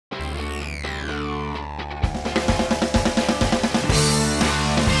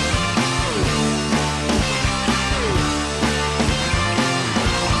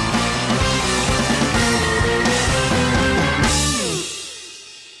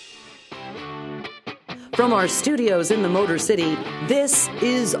From our studios in the Motor City, this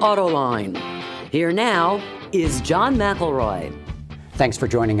is Autoline. Here now is John McElroy. Thanks for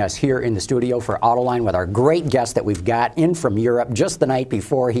joining us here in the studio for Autoline with our great guest that we've got in from Europe just the night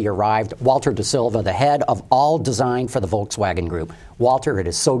before he arrived, Walter De Silva, the head of all design for the Volkswagen Group. Walter, it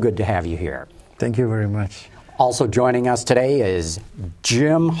is so good to have you here. Thank you very much. Also joining us today is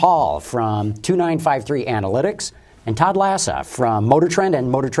Jim Hall from 2953 Analytics and Todd Lassa from Motor Trend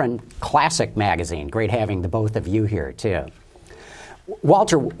and Motor Trend Classic Magazine. Great having the both of you here, too.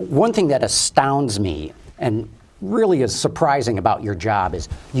 Walter, one thing that astounds me and really is surprising about your job is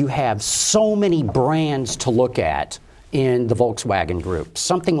you have so many brands to look at in the Volkswagen Group,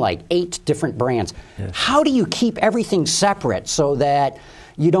 something like 8 different brands. Yes. How do you keep everything separate so that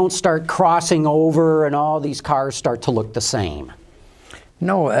you don't start crossing over and all these cars start to look the same?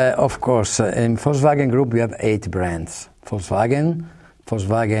 No, of course. In Volkswagen Group, we have 8 brands. Volkswagen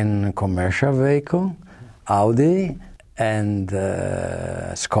Commercial Vehicle, Audi, and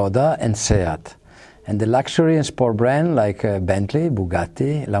Skoda, and Seat. And the luxury and sport brand like Bentley,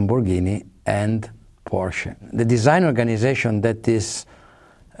 Bugatti, Lamborghini, and Porsche. The design organization that is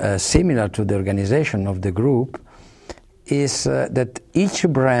similar to the organization of the group is that each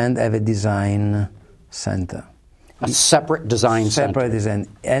brand have a design center. A separate design center. Separate design,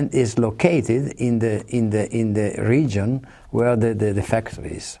 and is located in the region where the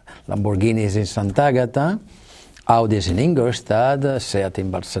factory is. Lamborghini is in Sant'Agata, Audi is in Ingolstadt, Seat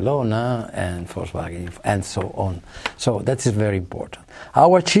in Barcelona, and Volkswagen, and so on. So that is very important.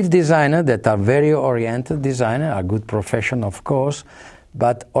 Our chief designer, that are very oriented designer, are good profession, of course,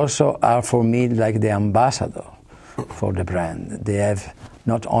 but also are for me like the ambassador for the brand. They have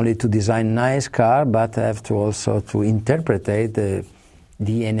not only to design nice car, but have to also to interpret the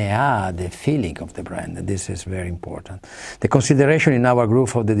DNA, the feeling of the brand. This is very important. The consideration in our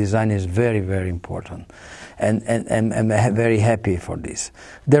group of the design is very, very important. And I'm very happy for this.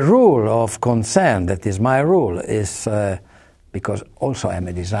 The rule of concern, that is my rule, is because also I'm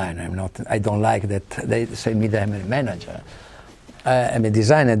a designer. I don't like that they say me that I'm a manager. I'm a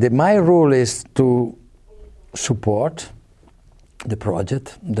designer. My rule is to support the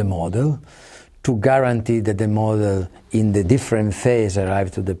project, the model, to guarantee that the model in the different phase arrive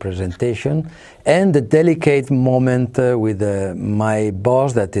to the presentation, and the delicate moment with my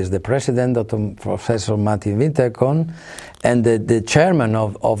boss, that is the president, Dr. Professor Martin Winterkorn, and the chairman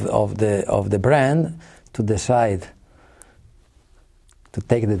of the brand, to decide, to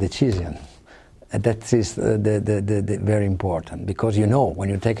take the decision. And that is the very important, because when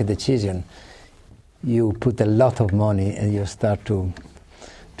you take a decision, you put a lot of money and you start to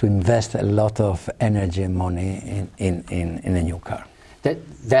invest a lot of energy and money in a new car.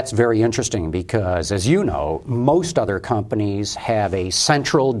 That's very interesting because, as you know, most other companies have a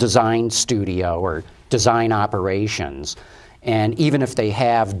central design studio or design operations, and even if they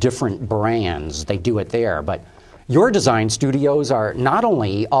have different brands, they do it there. But your design studios are not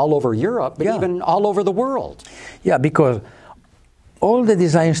only all over Europe, but even all over the world. Yeah, because all the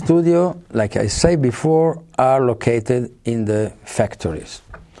design studios, like I said before, are located in the factories.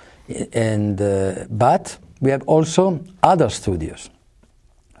 But we have also other studios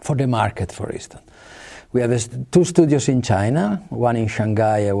for the market, for instance. We have 2 studios in China, one in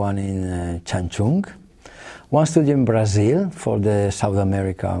Shanghai and one in Changchun, one studio in Brazil for the South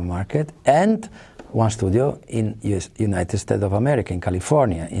America market, and one studio in United States of America, in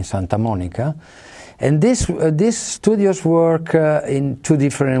California, in Santa Monica. And these studios work in 2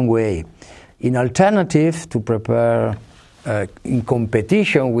 different ways. In alternative to prepare in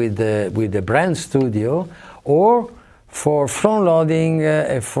competition with the brand studio, or for front loading,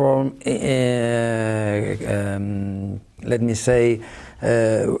 let me say,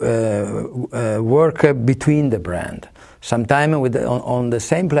 work between the brand. Sometimes on the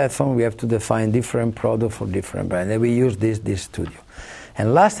same platform we have to define different products for different brands, and we use this studio.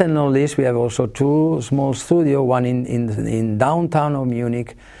 And last and not least, we have also 2 small studios, one in downtown of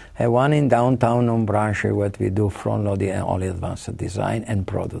Munich, and one in downtown of Braunschweig, where we do front loading and only advanced design and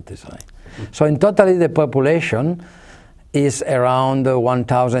product design. So in totally the population is around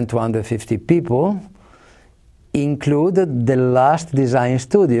 1,250 people, included the last design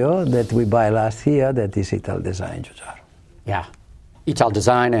studio that we buy last year, that is Italdesign Giugiaro. Yeah.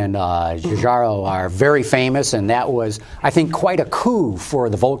 Italdesign and Giugiaro are very famous, and that was, I think, quite a coup for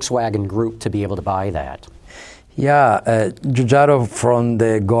the Volkswagen Group to be able to buy that. Yeah, Giugiaro from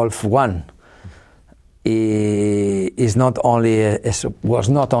the Golf 1 was not only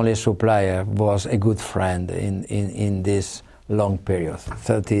a supplier, was a good friend in this long period,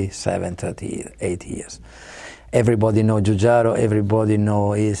 37, 38 years. Everybody know Giugiaro, everybody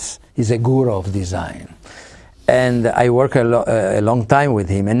know he's a guru of design. And I work a long time with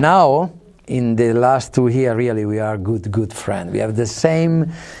him. And now, in the last 2 years, really, we are good friends. We have the same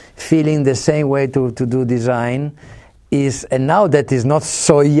feeling, the same way to do design. And now that he's not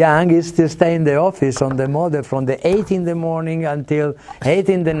so young, he still stay in the office on the model from the 8 in the morning until 8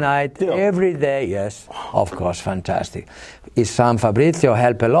 in the night, every day. Yes, of course, fantastic. His son Fabrizio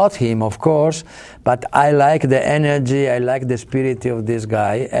help a lot him, of course, but I like the energy, I like the spirit of this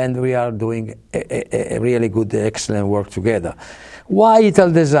guy, and we are doing a really good, excellent work together. Why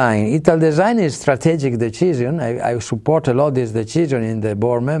Italdesign? Italdesign is strategic decision. I support a lot this decision in the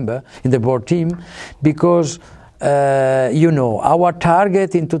board team, because our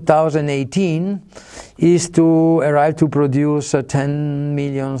target in 2018 is to arrive to produce 10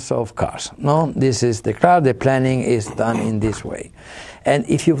 millions of cars. No, this is the car. The planning is done in this way, and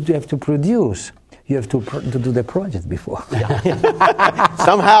if you have to produce, you have to do the project before.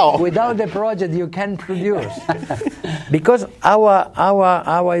 Somehow, without the project, you can't produce. Because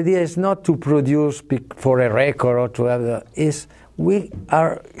our idea is not to produce for a record or to have we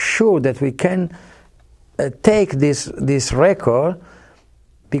are sure that we can take this record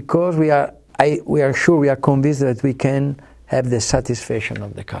because we are sure, we are convinced that we can have the satisfaction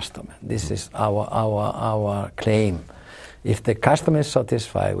of the customer. This is our claim. If the customer is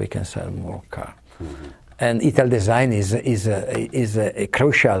satisfied, we can sell more cars. Mm-hmm. And Italdesign is a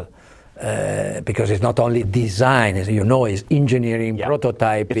crucial because it's not only design, it's engineering,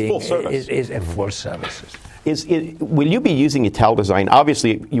 prototyping, it's full service. It's a full services. Will you be using Italdesign?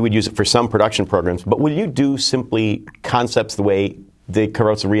 Obviously, you would use it for some production programs, but will you do simply concepts the way the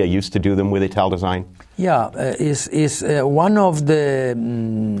Carrozzeria used to do them with Italdesign? Yeah, is one of the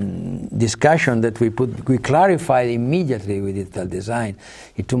discussion that we clarified immediately with Italdesign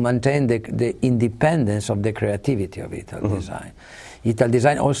is to maintain the independence of the creativity of Italdesign. Mm-hmm.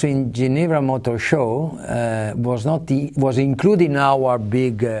 Italdesign also in Geneva Motor Show was included in our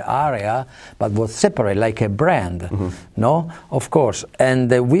big area, but was separate like a brand. Mm-hmm. No, of course. And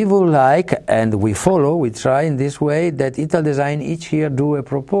we would like, and we try in this way that Italdesign each year do a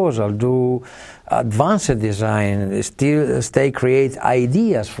proposal, do advanced design, create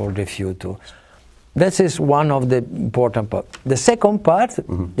ideas for the future. That is one of the important parts. The second part,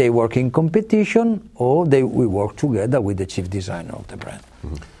 mm-hmm. they work in competition, or we work together with the chief designer of the brand.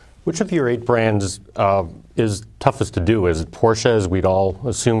 Mm-hmm. Which of your 8 brands is toughest to do? Is it Porsche, as we'd all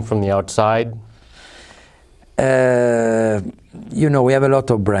assume from the outside? We have a lot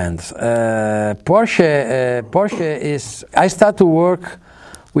of brands. Porsche is... I started to work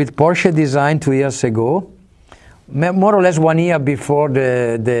with Porsche Design 2 years ago, more or less 1 year before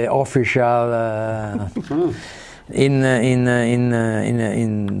the official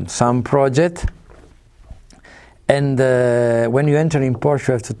in some project. And when you enter in Porsche,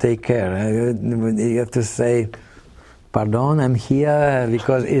 you have to take care. You have to say, "Pardon, I'm here,"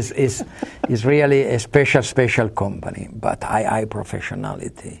 because it's really a special company. But high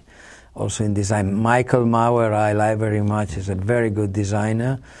professionality, also in design. Michael Mauer, I like very much. Is a very good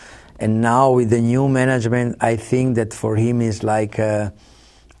designer. And now with the new management, I think that for him is like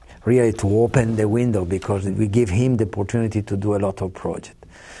really to open the window, because we give him the opportunity to do a lot of projects.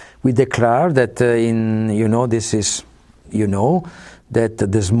 We declare that that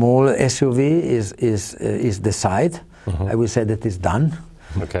the small SUV is decided. Mm-hmm. I will say that it's done.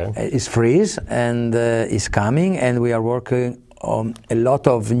 Okay. It's freeze and it's coming, and we are working on a lot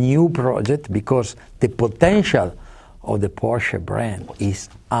of new projects because the potential of the Porsche brand is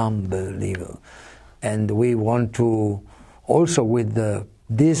unbelievable, and we want to also with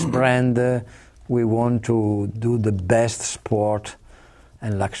this brand we want to do the best sport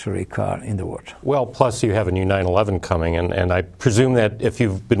and luxury car in the world. Well, plus you have a new 911 coming, and I presume that if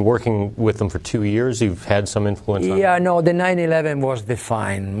you've been working with them for 2 years, you've had some influence on it. Yeah, no, the 911 was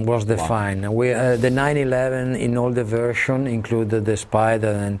defined. Wow. The 911 in all the version, included the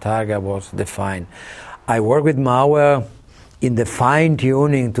Spider and Targa, was defined. I work with Mauer in the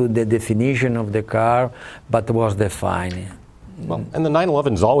fine-tuning to the definition of the car, but was defined. Well, and the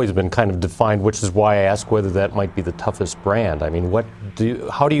 911's always been kind of defined, which is why I ask whether that might be the toughest brand. I mean,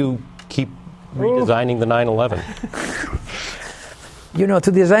 how do you keep redesigning the 911?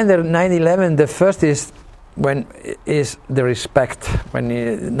 To design the 911, the first is the respect. When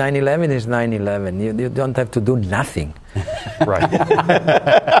 911 is 911, you don't have to do nothing. Right.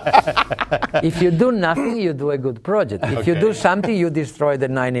 If you do nothing, you do a good project. If you do something, you destroy the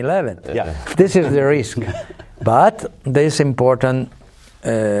 911. Yeah. This is the risk. But there is important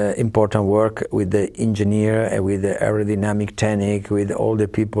work with the engineer, with the aerodynamic technique, with all the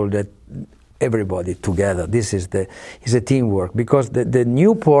people that everybody together. This is a teamwork, because the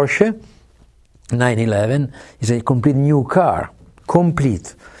new Porsche 911 is a complete new car,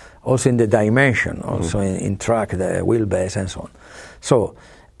 complete, also in the dimension, also in truck, the wheelbase and so on. So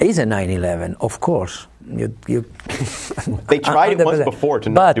it's a 911, of course. You They tried it once before to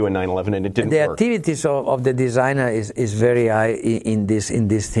not do a 911, and it didn't work. The activities of the designer is very high in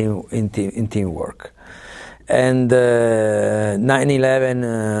this teamwork. And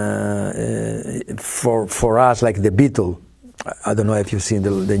 911 for us, like the Beetle. I don't know if you've seen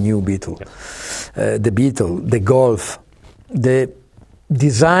the new Beetle. Yeah. The Beetle, the Golf, the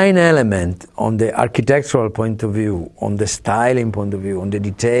design element on the architectural point of view, on the styling point of view, on the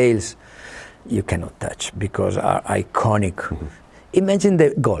details, you cannot touch because are iconic. Mm-hmm. Imagine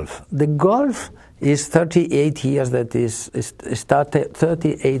the Golf. The Golf is 38 years, that is started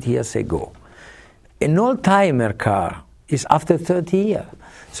 38 years ago. An old-timer car is after 30 years.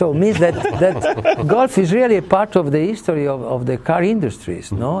 So it means that Golf is really a part of the history of the car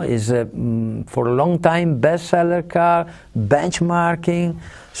industries, no? Is for a long time bestseller car, benchmarking.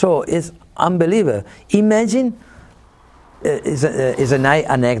 So it's unbelievable. Imagine, is an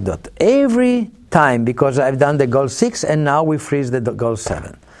anecdote. Every time, because I've done the Golf 6 and now we freeze the Golf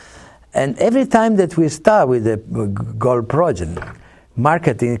 7. And every time that we start with the Golf project,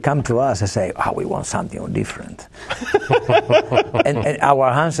 marketing come to us and say, we want something different. and our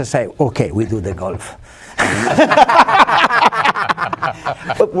answer say, okay, we do the Golf.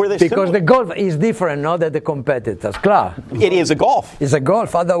 Because the Golf is different, not than the competitors. Klar. It is a Golf. It's a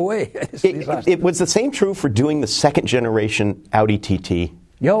Golf, other way. It was the same true for doing the second generation Audi TT.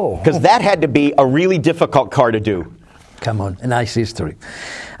 Because that had to be a really difficult car to do. Come on, a nice history.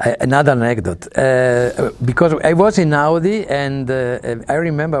 Another anecdote. Because I was in Audi, and I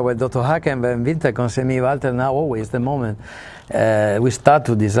remember when Dr. Haken and Winterkorn said to me, Walter, now always the moment we start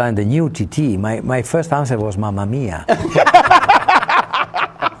to design the new TT, my first answer was, Mamma Mia.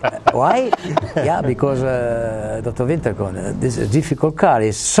 Why? Yeah, because Dr. Winterkorn, this is a difficult car.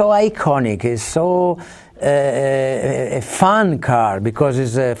 It's so iconic. It's so a fun car, because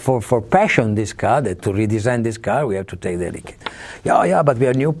it's for passion, this car, that to redesign this car we have to take the liquid. But we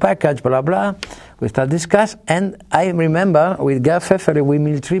have new package, blah blah. We start discuss, and I remember with Gerd Pfeffer we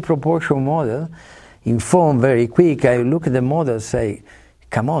made 3 proportion model in form very quick. I look at the model and say,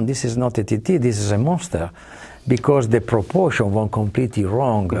 come on, this is not a TT, this is a monster. Because the proportion was completely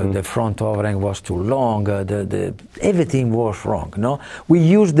wrong. Mm-hmm. The front overhang was too long. Everything was wrong. No, we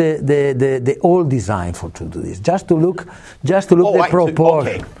used the old design to do this, just to look the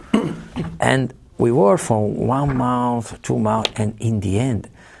proportion. Okay. And we worked for 1 month, 2 months, and in the end,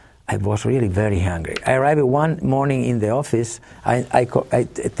 I was really very hungry. I arrived one morning in the office. I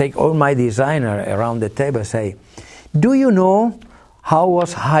take all my designer around the table and say, "Do you know how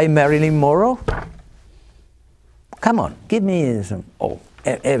was high Marilyn Monroe? Come on, give me some,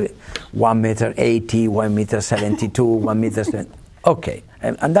 1m80, 1m72, 1m70. Okay,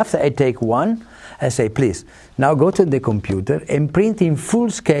 and after I take one, I say, please, now go to the computer and print in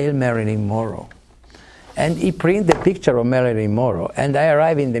full scale Marilyn Monroe. And he print the picture of Marilyn Monroe, and I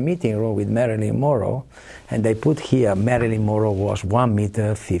arrive in the meeting room with Marilyn Monroe, and they put here Marilyn Monroe was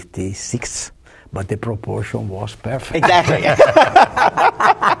 1m56, but the proportion was perfect. Exactly.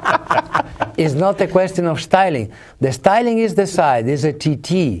 It's not a question of styling. The styling is the side, it's a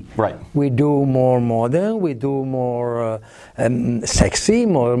TT. Right. We do more modern, we do more sexy,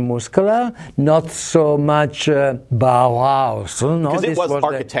 more muscular, not so much Bauhaus. No, because it was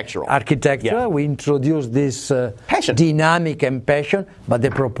architectural. Architecture, yeah. We introduced this dynamic and passion, but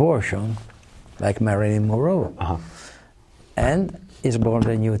the proportion, like Marilyn Monroe. Uh-huh. And is born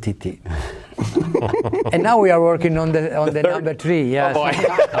the new TT. And now we are working on the number 3. Yes. Oh boy.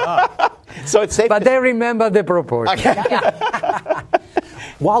 So it's safe. But they remember the proportion. Okay.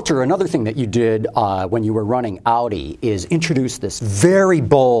 Walter, another thing that you did when you were running Audi is introduce this very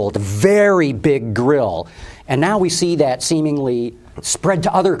bold, very big grille. And now we see that seemingly spread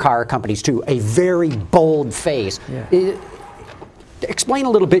to other car companies too, a very bold face. Yeah. Explain a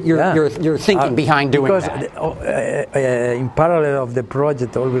little bit your thinking behind doing that. Because in parallel of the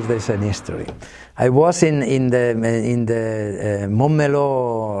project, always there's an history. I was in the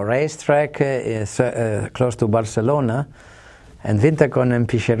Montmeló racetrack close to Barcelona, and Winterkorn and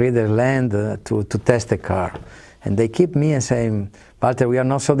Picherider land to test the car. And they keep me and saying, Walter, we are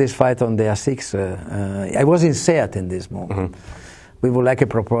not satisfied on the A6. I was in Seat in this moment. Mm-hmm. We would like a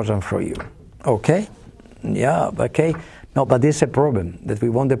proposal for you. Okay? Yeah, okay. No, but there's a problem, that we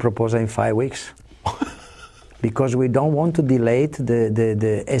want the proposal in 5 weeks. Because we don't want to delay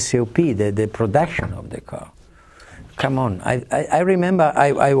the SOP, the production of the car. Come on. I remember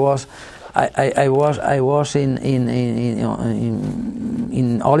I I was in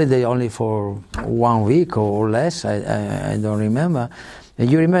holiday only for 1 week or less. I don't remember. And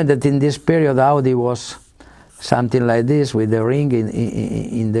you remember that in this period Audi was something like this with the ring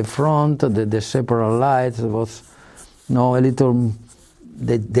in the front, the separate lights was a little.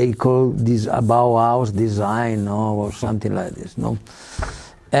 They call this Bauhaus design, or something like this,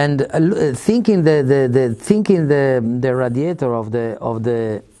 And thinking the radiator of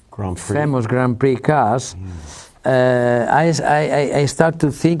the famous Grand Prix cars, I start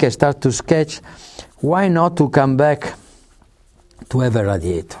to think, I start to sketch, why not to come back to have a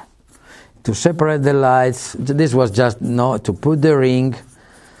radiator, to separate the lights. This was just to put the ring,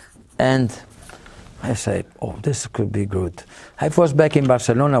 and I said, oh, this could be good. I was back in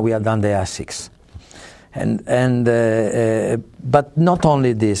Barcelona. We had done the A6, but not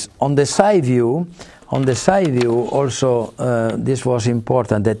only this. On the side view, also this was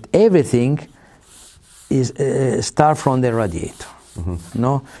important, that everything is start from the radiator.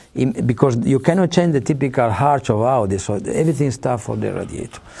 Because you cannot change the typical arch of Audi, so everything starts from the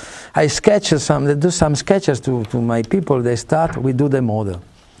radiator. I do some sketches to my people. We do the model.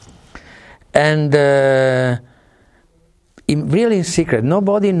 And really in secret,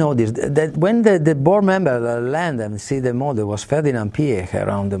 nobody noticed that when the board member land and see the model, was Ferdinand Piech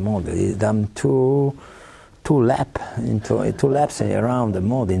around the model. He done two laps around the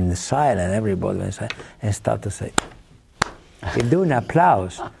model in the silent. Everybody went inside and start to say, they do an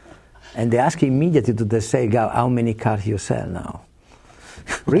applause, and they ask immediately to the sales guy, how many cars you sell now?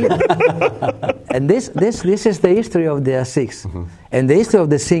 Really? And this is the history of the A6, and the history of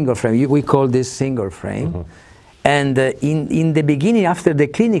the single frame. We call this single frame. And in the beginning, after the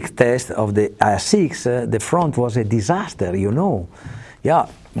clinic test of the A6, the front was a disaster. Yeah,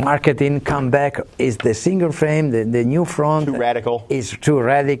 marketing comeback is the single frame, the new front. Too radical. Is too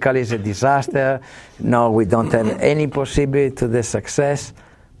radical. Is a disaster. No, we don't have any possibility to the success.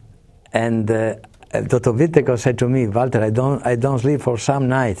 And Dr. Winterkorn said to me, Walter, I don't sleep for some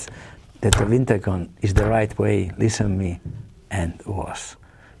nights. Dr. Winterkorn is the right way. Listen to me, and was.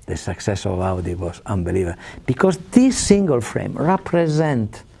 The success of Audi was unbelievable, because this single frame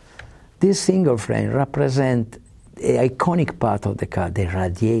represent the iconic part of the car, the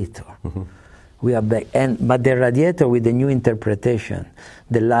radiator. We are back, but the radiator with the new interpretation,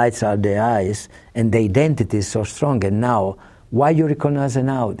 the lights are the eyes, and the identity is so strong. And now, why you recognize an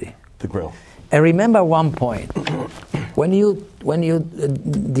Audi? The grille. And remember one point: when you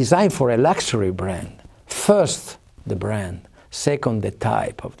design for a luxury brand, first the brand. Second, the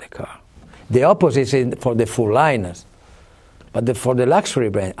type of the car. The opposite is for the full liners. But for the luxury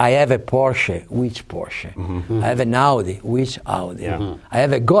brand, I have a Porsche. Which Porsche? I have an Audi. Which Audi? I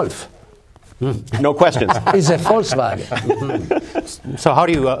have a Golf. No questions. It's a Volkswagen. So how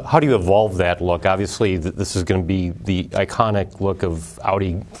do you evolve that look? Obviously, this is going to be the iconic look of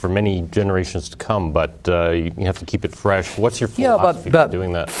Audi for many generations to come, but you have to keep it fresh. What's your philosophy for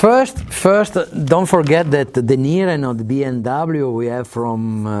doing that? First, don't forget that the Niren of the BMW we have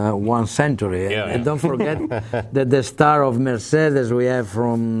from 1 century. Yeah. And don't forget that the star of Mercedes we have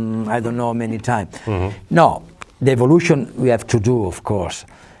from I don't know how many times. No, the evolution we have to do, of course.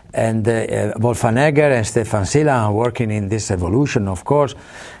 And Wolfgang Egger and Stefan Silla are working in this evolution, of course,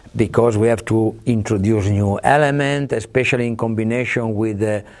 because we have to introduce new elements, especially in combination with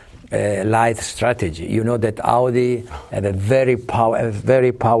the light strategy. You know that Audi have a very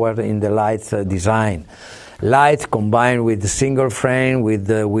power in the light design. Light combined with the single frame, with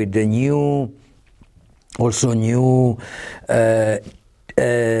the new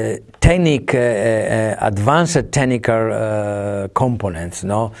advanced technical components,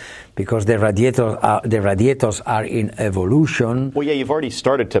 because the radiators are in evolution. Well, yeah, you've already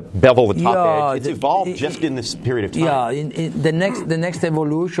started to bevel the top edge. It's evolved just in this period of time. Yeah, the next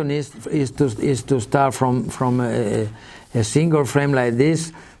evolution is to start from a single frame like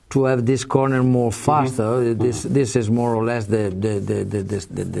this to have this corner more faster. This is more or less the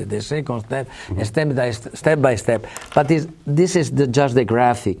second step, step by step. But this is just the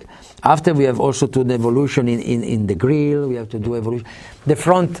graphic. After we have also to the evolution in the grille, we have to do evolution. The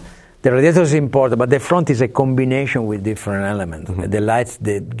front, the radiator is important, but the front is a combination with different elements. The lights,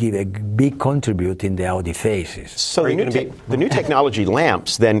 they give a big contribute in the Audi faces. So the new technology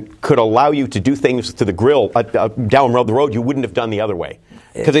lamps then could allow you to do things to the grille down the road you wouldn't have done the other way.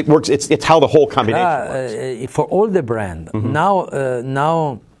 Because it works. It's how the whole combination works. For all the brand.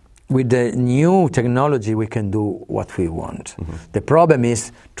 Now with the new technology, we can do what we want. The problem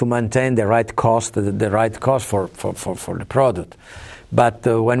is to maintain the right cost, for the product. But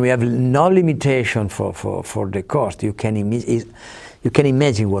when we have no limitation for the cost, you can you can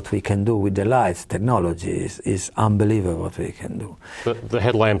imagine what we can do with the lights. Technology is unbelievable what we can do. The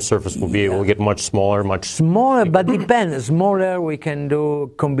headlamp surface will be able to get much smaller, but depends. Smaller, we can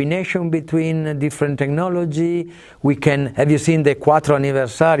do combination between different technology. We can, have you seen the Quattro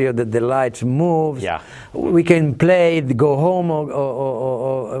Anniversario that the lights move? Yeah. We can play it, go home,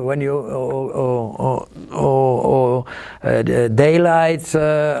 or when you, or daylights,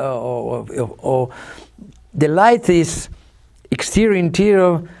 or the light is exterior,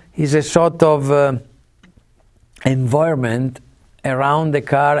 interior is a sort of environment around the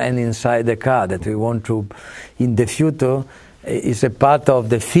car and inside the car that we want to, in the future, is a part of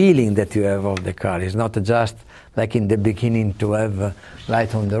the feeling that you have of the car. It's not just like in the beginning to have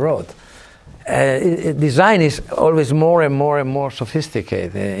light on the road. Design is always more and more and more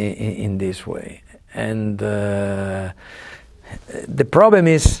sophisticated in this way. And the problem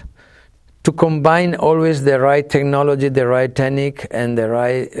is to combine always the right technology, the right technique, and the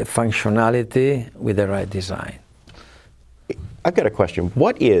right functionality with the right design. I've got a question.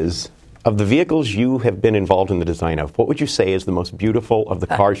 What is, of the vehicles you have been involved in the design of, what would you say is the most beautiful of the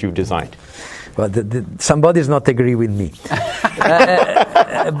cars you've designed? Well, somebody does not agree with me.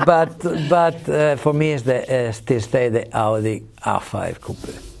 but for me, it's still stay the Audi A5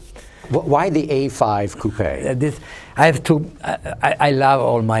 Coupe. Why the A5 Coupe? I have to. I love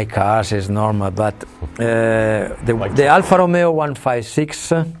all my cars, it's normal, but the Alfa Romeo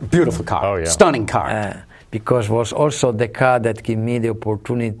 156. Beautiful car. Oh, yeah. Stunning car. Because was also the car that gave me the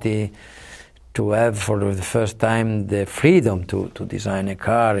opportunity to have for the first time the freedom to design a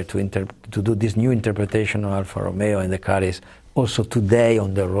car, to do this new interpretation of Alfa Romeo, and the car is also today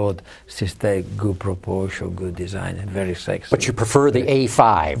on the road, still good proportion, good design, and very sexy. But you prefer the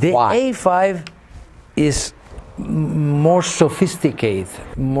A5. Why? The A5 is more sophisticated,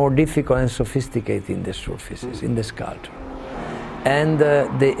 more difficult and sophisticated in the surfaces, in the sculpture. And the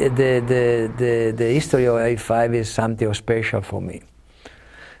history of A5 is something special for me,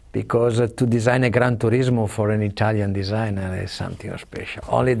 because to design a Gran Turismo for an Italian designer is something special.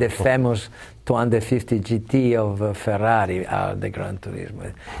 Only the famous 250 GT of Ferrari are the Gran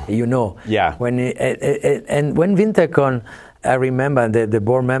Turismo. You know, yeah. When Wintercon, I remember the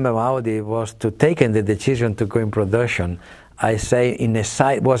board member of Audi was to take the decision to go in production. I say in a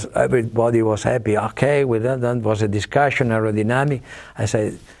side everybody was happy. Okay, with that was a discussion, aerodynamic. I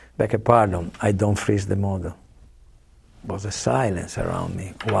said, beg your pardon, I don't freeze the model. Was a silence around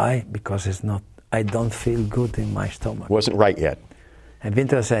me. Why? Because it's not. I don't feel good in my stomach. Wasn't right yet. And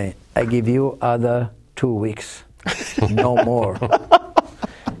Winter saying, I give you other 2 weeks, no more.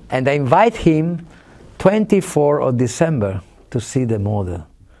 And I invite him 24th of December to see the model.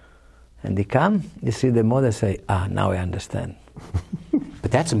 And he come, you see the model, say, now I understand. But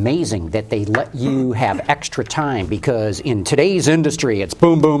that's amazing that they let you have extra time, because in today's industry, it's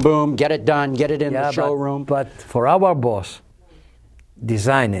boom, boom, boom, get it done, get it in the showroom. But for our boss,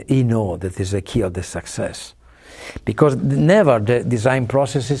 designer, he knows that is the key of the success. Because never the design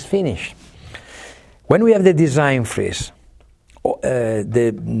process is finished. When we have the design freeze,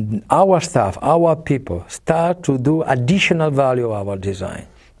 our staff, our people start to do additional value of our design.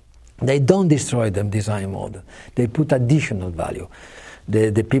 They don't destroy the design model. They put additional value.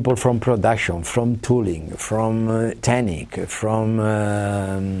 The people from production, from tooling, from technique, from,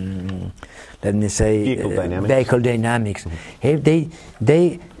 let me say, vehicle dynamics.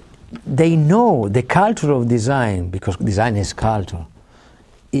 Mm-hmm. They know the culture of design, because design is culture,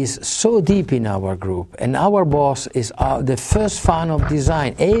 is so deep in our group. And our boss is the first fan of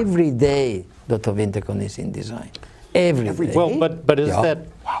design. Every day, Dr. Wintercon is in design. Every day. Well, but is that...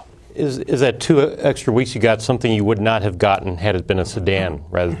 Wow. Is that 2 extra weeks you got something you would not have gotten had it been a sedan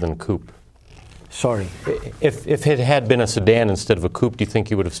rather than a coupe? Sorry. If it had been a sedan instead of a coupe, do you think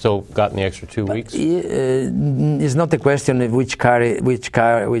you would have still gotten the extra 2 weeks? It's not a question of which car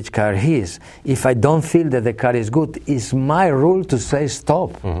is. If I don't feel that the car is good, it's my rule to say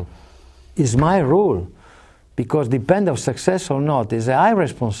stop. Mm-hmm. It's my rule. Because depend of success or not is a high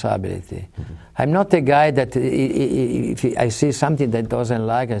responsibility. Mm-hmm. I'm not a guy that if I see something that doesn't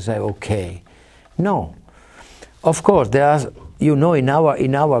like, I say okay. No, of course there are. You know, in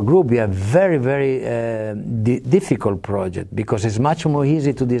our group we have very difficult project, because it's much more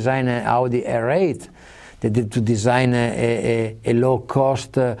easy to design an Audi R8 than to design a low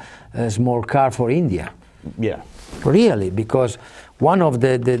cost small car for India. Yeah, really, because. One of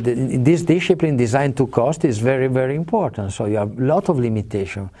in this discipline, design to cost is very important. So you have a lot of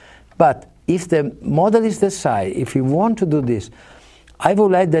limitation. But if the model is decided, if you want to do this, I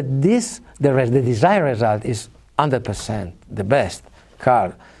would like that the design result is 100% the best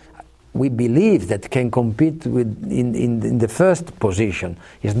car. we believe that can compete in the first position.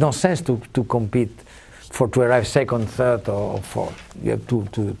 It's no sense to compete to arrive second, third, or fourth. You have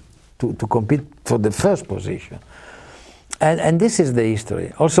to compete for the first position. And this is the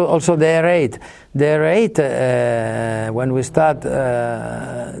history. Also the R8. The R8, when we start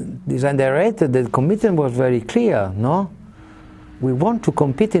design the R8, the commitment was very clear, no? We want to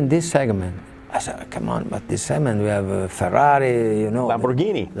compete in this segment. I said, come on, but this segment we have Ferrari,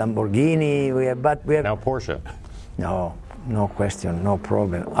 Lamborghini, we have now Porsche. No question, no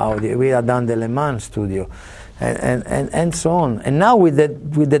problem. Audi, we have done the Le Mans studio, and so on. And now with the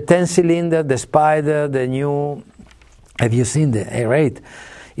 10-cylinder, the Spider, the new. Have you seen the R8?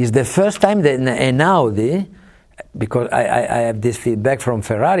 It's the first time that an Audi, because I have this feedback from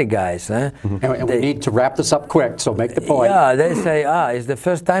Ferrari guys. And we need to wrap this up quick, so make the point. Yeah, they say, it's the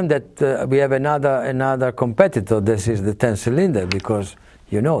first time that we have another competitor. This is the 10-cylinder, because,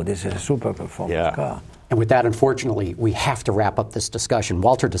 this is a super performance car. And with that, unfortunately, we have to wrap up this discussion.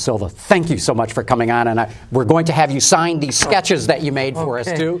 Walter De Silva, thank you so much for coming on, and we're going to have you sign these sketches that you made for us,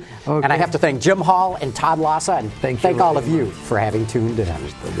 too. Okay. And I have to thank Jim Hall and Todd Lassa, and thank all of you for having tuned in.